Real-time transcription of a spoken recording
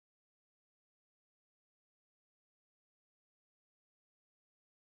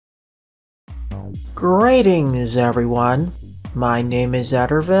Greetings everyone, my name is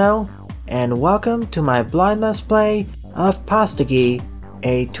Adderville, and welcome to my blind let's play of Pastaghi,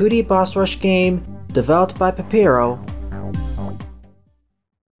 a 2D boss rush game developed by Papeero.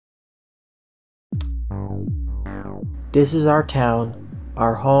 This is our town,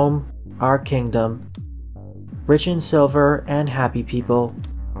 our home, our kingdom. Rich in silver and happy people.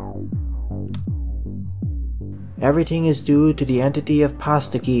 Everything is due to the entity of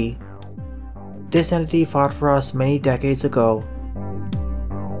Pastaghi. This entity fought for us many decades ago.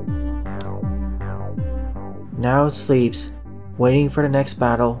 Now it sleeps, waiting for the next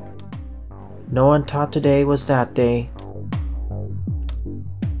battle. No one thought today was that day.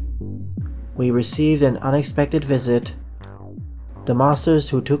 We received an unexpected visit. The monsters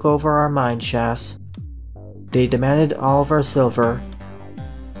who took over our mine shafts. They demanded all of our silver.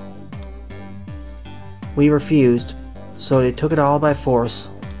 We refused, so they took it all by force.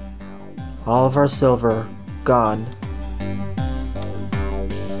 All of our silver, gone.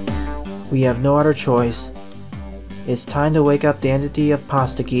 We have no other choice. It's time to wake up the entity of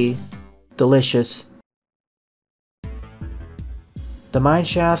Pastaghi. Delicious. The mine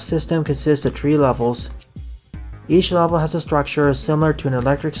shaft system consists of 3 levels. Each level has a structure similar to an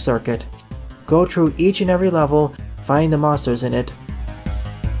electric circuit. Go through each and every level, finding the monsters in it.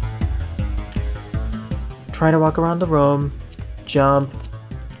 Try to walk around the room, jump,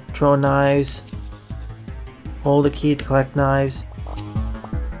 throw knives, hold the key to collect knives.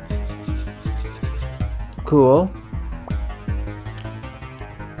 Cool.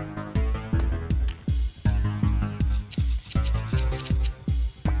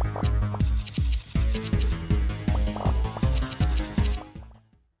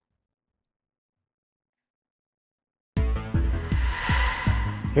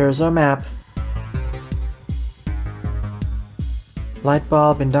 Here's our map. Light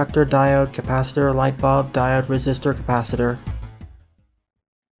bulb, inductor, diode, capacitor, light bulb, diode, resistor, capacitor.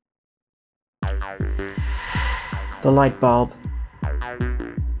 The light bulb.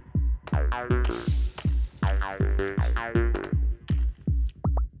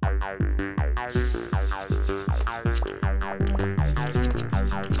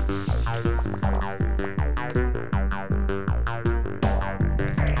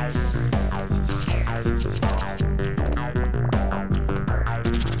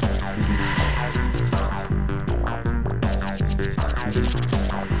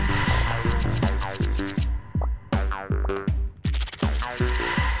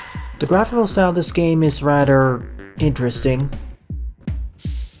 The graphical style of this game is rather interesting.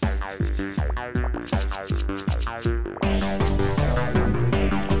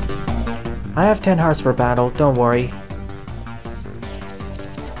 I have 10 hearts per battle, don't worry.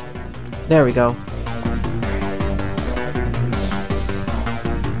 There we go.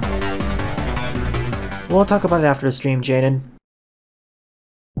 We'll talk about it after the stream, Jaden.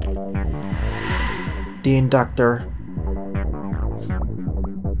 The inductor.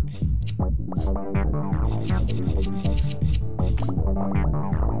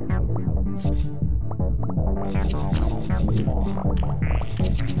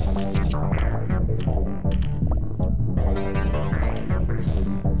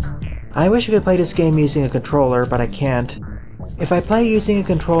 I wish I could play this game using a controller, but I can't. If I play using a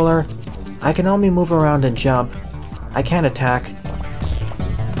controller, I can only move around and jump. I can't attack.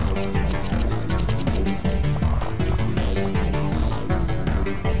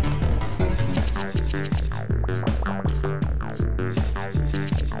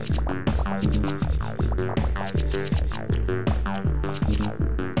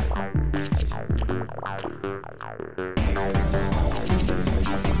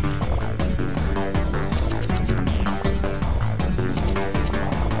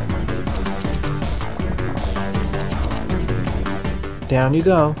 Down you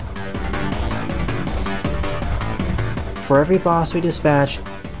go. For every boss we dispatch,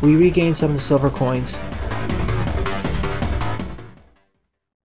 we regain some of the silver coins.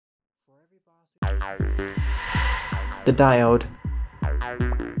 The diode.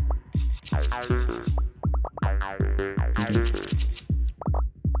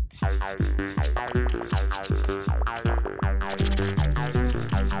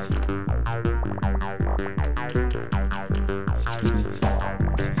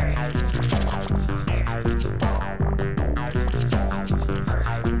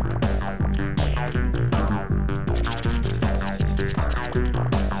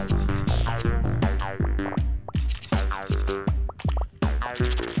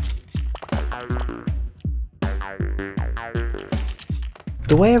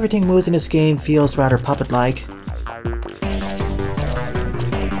 The way everything moves in this game feels rather puppet-like.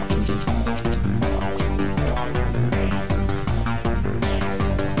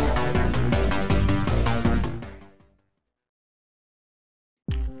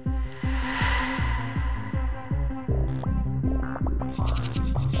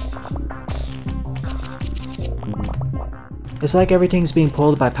 It's like everything's being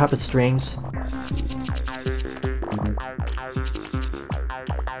pulled by puppet strings.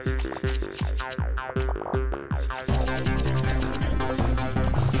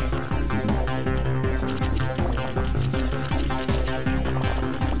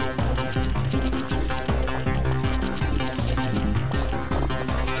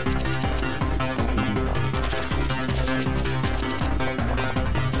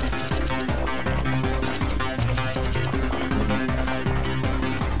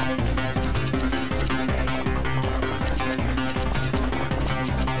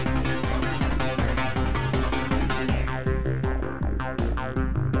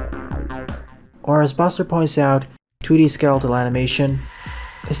 Or as Buster points out, 2D skeletal animation.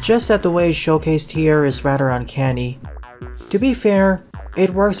 It's just that the way it's showcased here is rather uncanny. To be fair,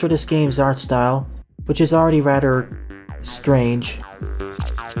 it works for this game's art style, which is already rather strange.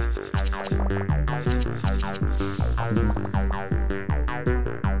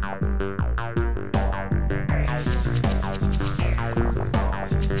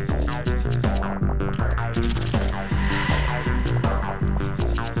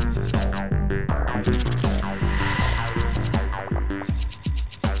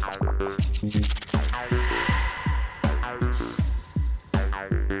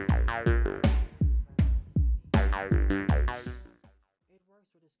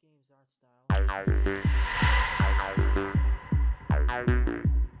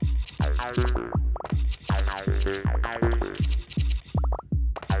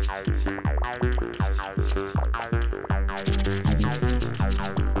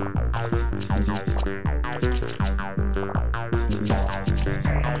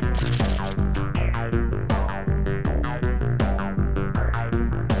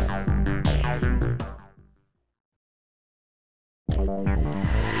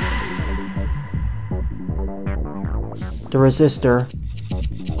 The resistor.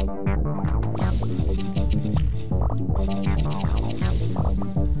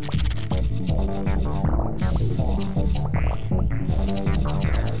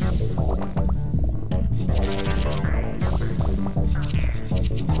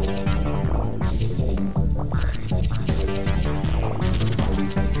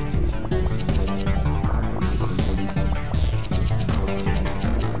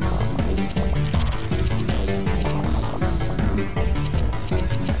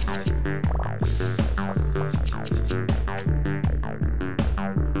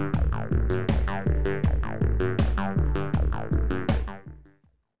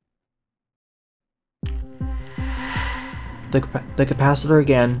 The capacitor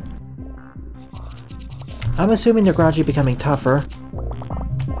again. I'm assuming they're gradually becoming tougher.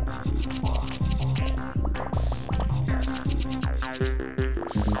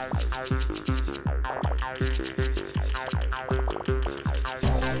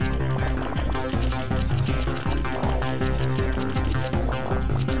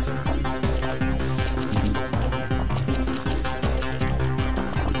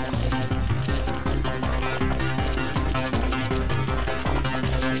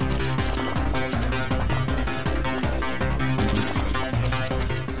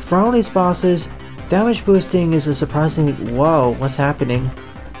 For all these bosses, damage boosting is a surprisingly— whoa, what's happening?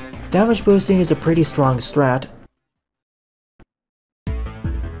 Damage boosting is a pretty strong strat.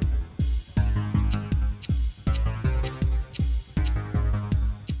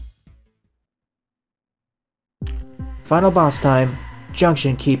 Final boss time,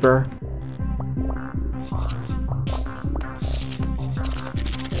 Junction Keeper.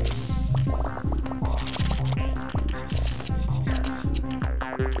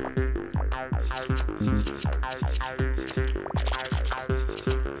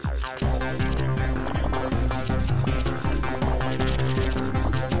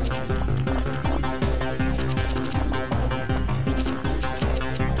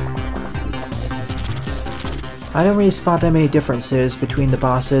 I don't really spot that many differences between the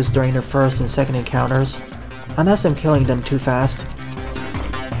bosses during their first and second encounters, unless I'm killing them too fast.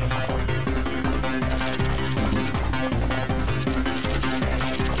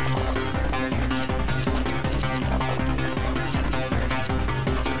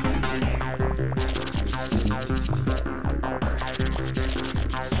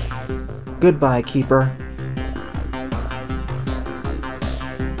 Goodbye, Keeper.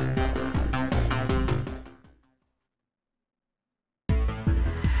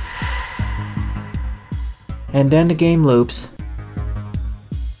 And then the game loops.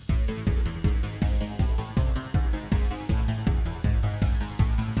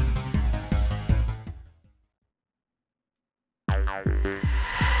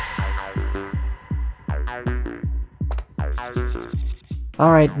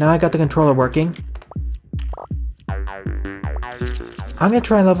 Alright, now I got the controller working. I'm gonna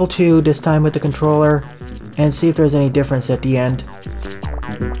try level 2 this time with the controller and see if there's any difference at the end.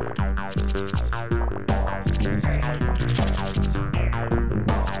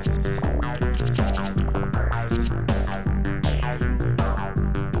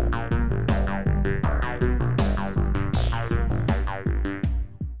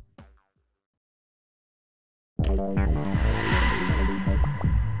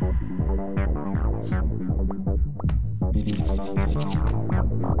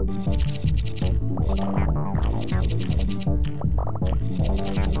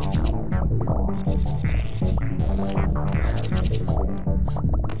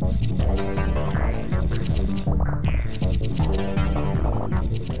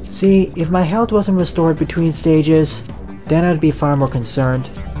 See, if my health wasn't restored between stages, then I'd be far more concerned.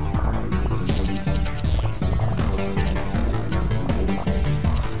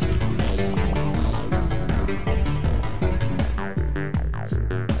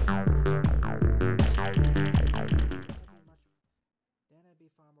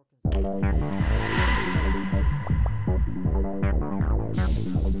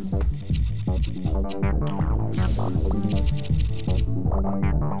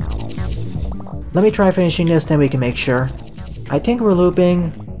 Let me try finishing this, then we can make sure. I think we're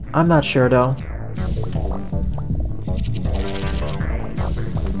looping. I'm not sure though.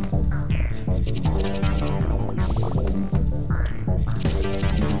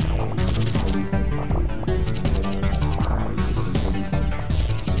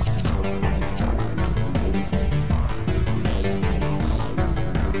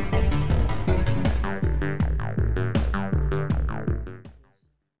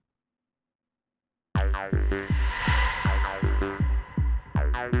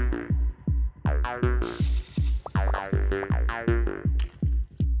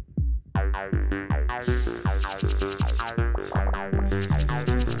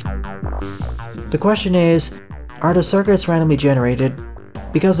 The question is, are the circuits randomly generated?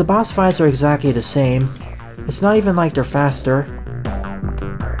 Because the boss fights are exactly the same, it's not even like they're faster.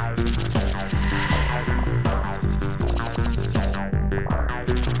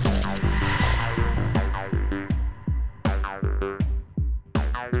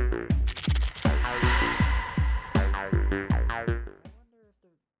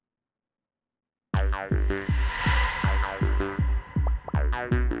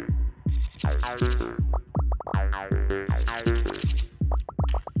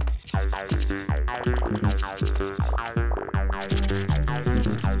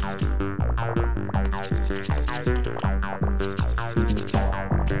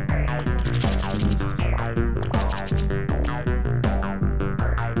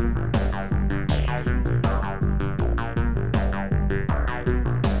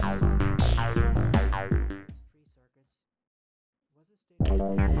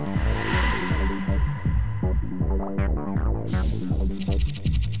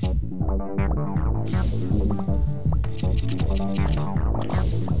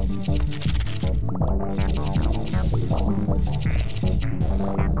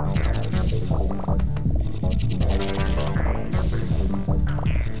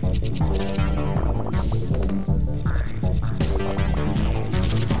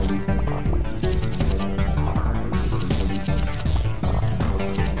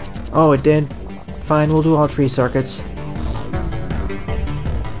 Oh, it did? Fine, we'll do all 3 circuits.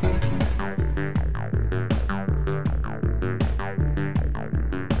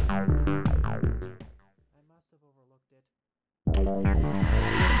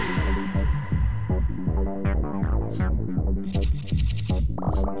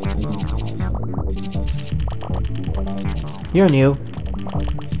 You're new.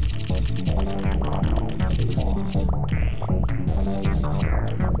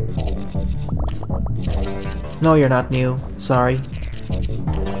 No, you're not new. Sorry.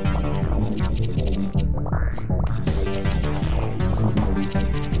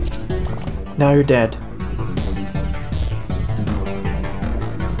 Now you're dead.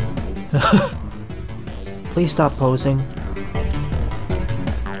 Please stop posing.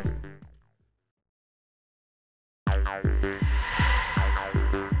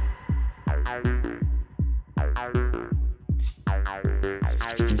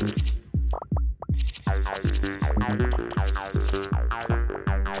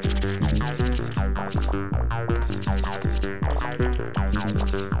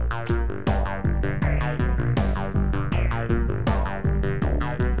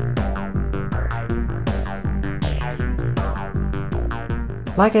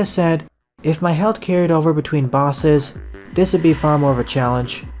 Like I said, if my health carried over between bosses, this would be far more of a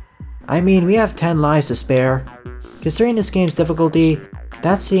challenge. I mean, we have 10 lives to spare. Considering this game's difficulty,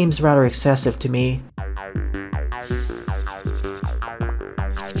 that seems rather excessive to me.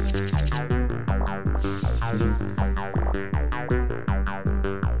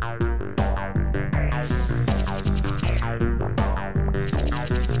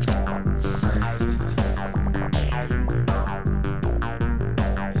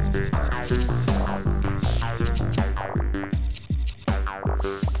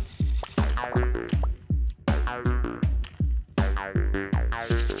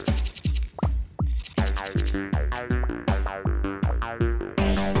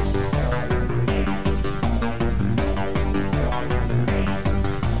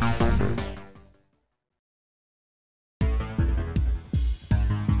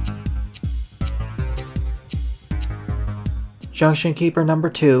 Junction Keeper number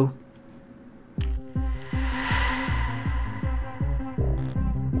 2.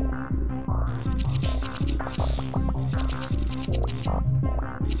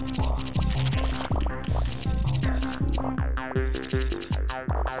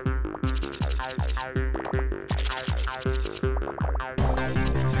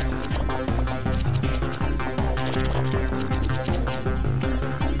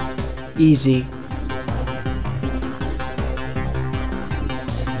 Easy.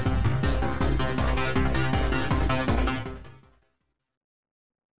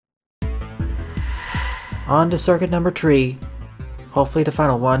 On to circuit number 3, hopefully the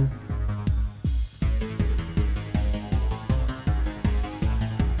final one.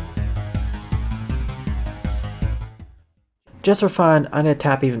 Just for fun, I'm gonna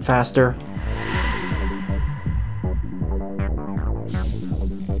tap even faster.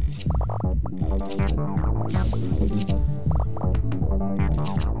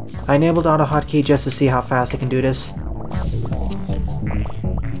 I enabled auto hotkey just to see how fast I can do this.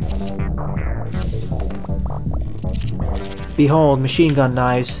 Behold, machine gun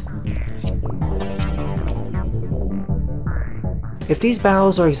knives. If these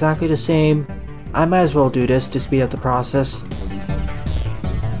battles are exactly the same, I might as well do this to speed up the process.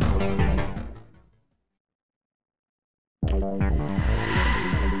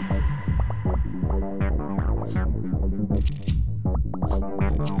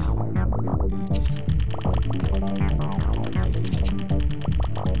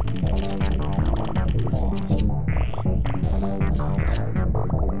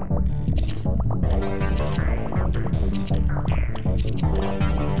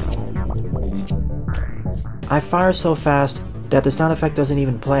 I fire so fast that the sound effect doesn't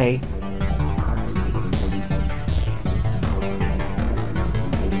even play.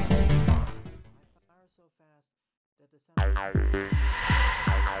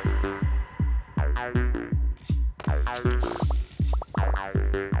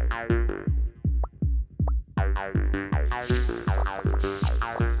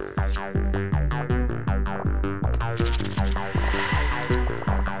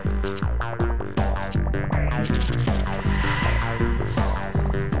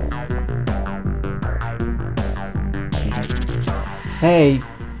 Hey,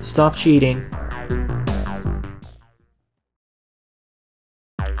 stop cheating.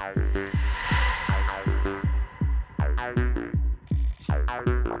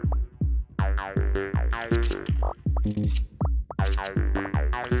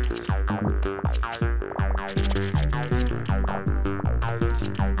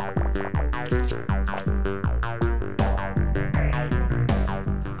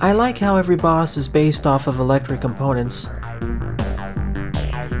 I like how every boss is based off of electric components.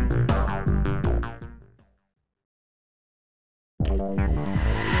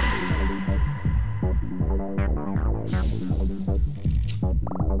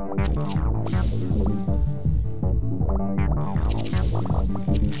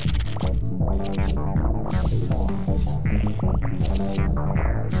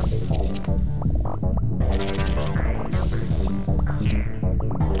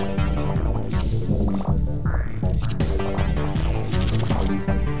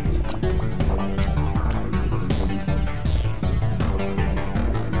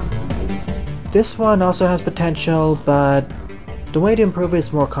 This one also has potential, but the way to improve it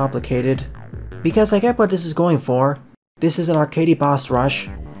is more complicated. Because I get what this is going for. This is an arcadey boss rush.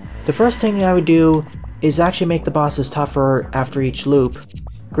 The first thing I would do is actually make the bosses tougher after each loop.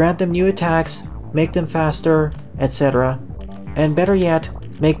 Grant them new attacks, make them faster, etc. And better yet,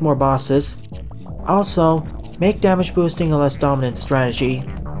 make more bosses. Also, make damage boosting a less dominant strategy.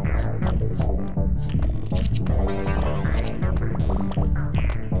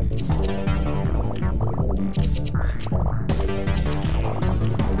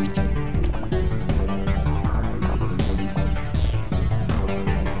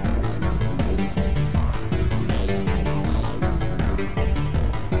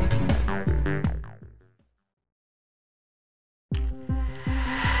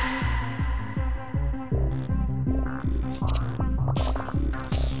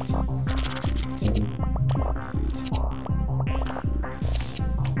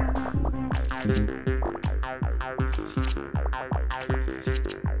 Oh,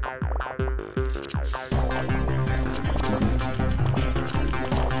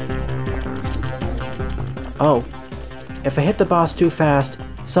 if I hit the boss too fast,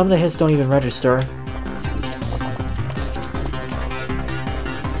 some of the hits don't even register.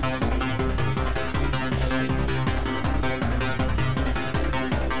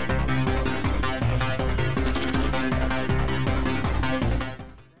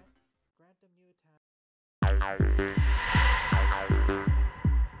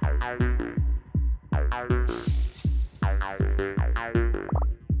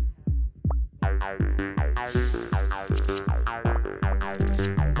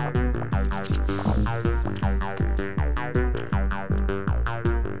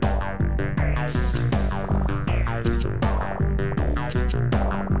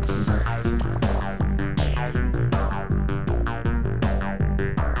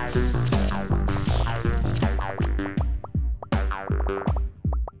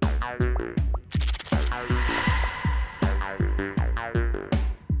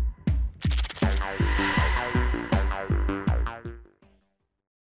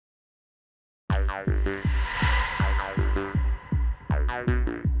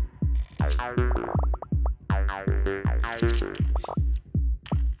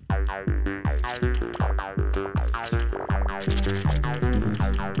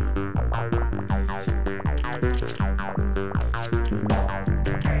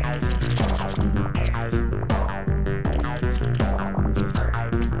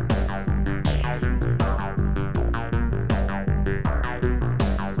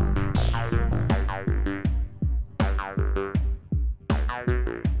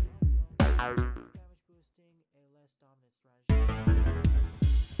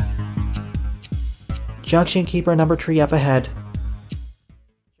 Junction Keeper number 3 up ahead.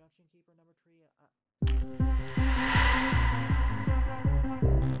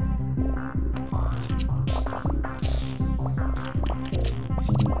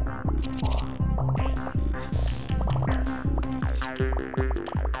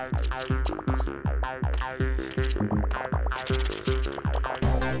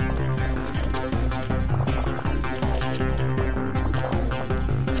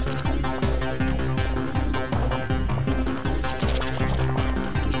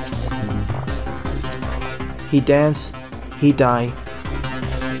 He dance, he die.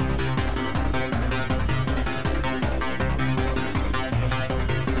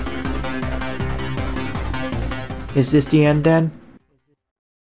 Is this the end then?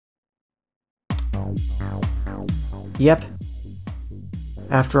 Yep.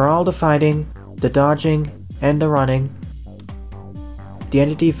 After all the fighting, the dodging, and the running, the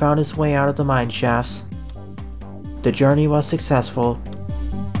entity found its way out of the mine shafts. The journey was successful.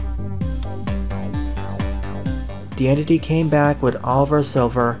 The entity came back with all of our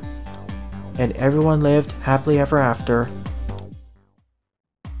silver, and everyone lived happily ever after.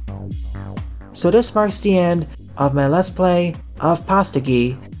 So this marks the end of my Let's Play of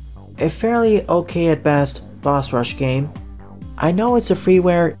Pastaghi, a fairly okay at best boss rush game. I know it's a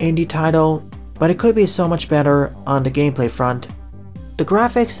freeware indie title, but it could be so much better on the gameplay front. The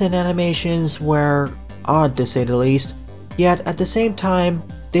graphics and animations were odd to say the least, yet at the same time,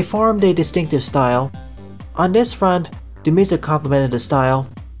 they formed a distinctive style. On this front, the music complemented the style.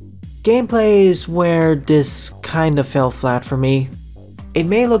 Gameplay is where this kind of fell flat for me. It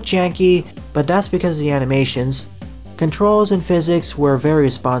may look janky, but that's because of the animations. Controls and physics were very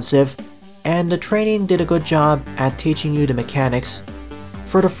responsive, and the training did a good job at teaching you the mechanics.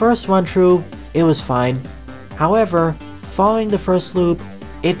 For the first run through, it was fine. However, following the first loop,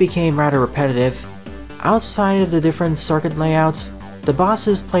 it became rather repetitive. Outside of the different circuit layouts, the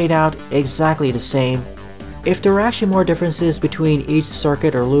bosses played out exactly the same. If there were actually more differences between each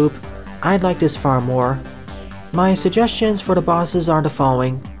circuit or loop, I'd like this far more. My suggestions for the bosses are the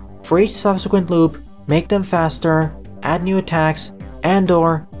following. For each subsequent loop, make them faster, add new attacks,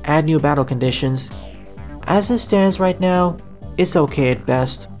 and/or add new battle conditions. As it stands right now, it's okay at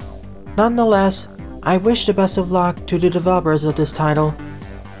best. Nonetheless, I wish the best of luck to the developers of this title.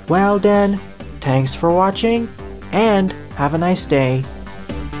 Well then, thanks for watching, and have a nice day.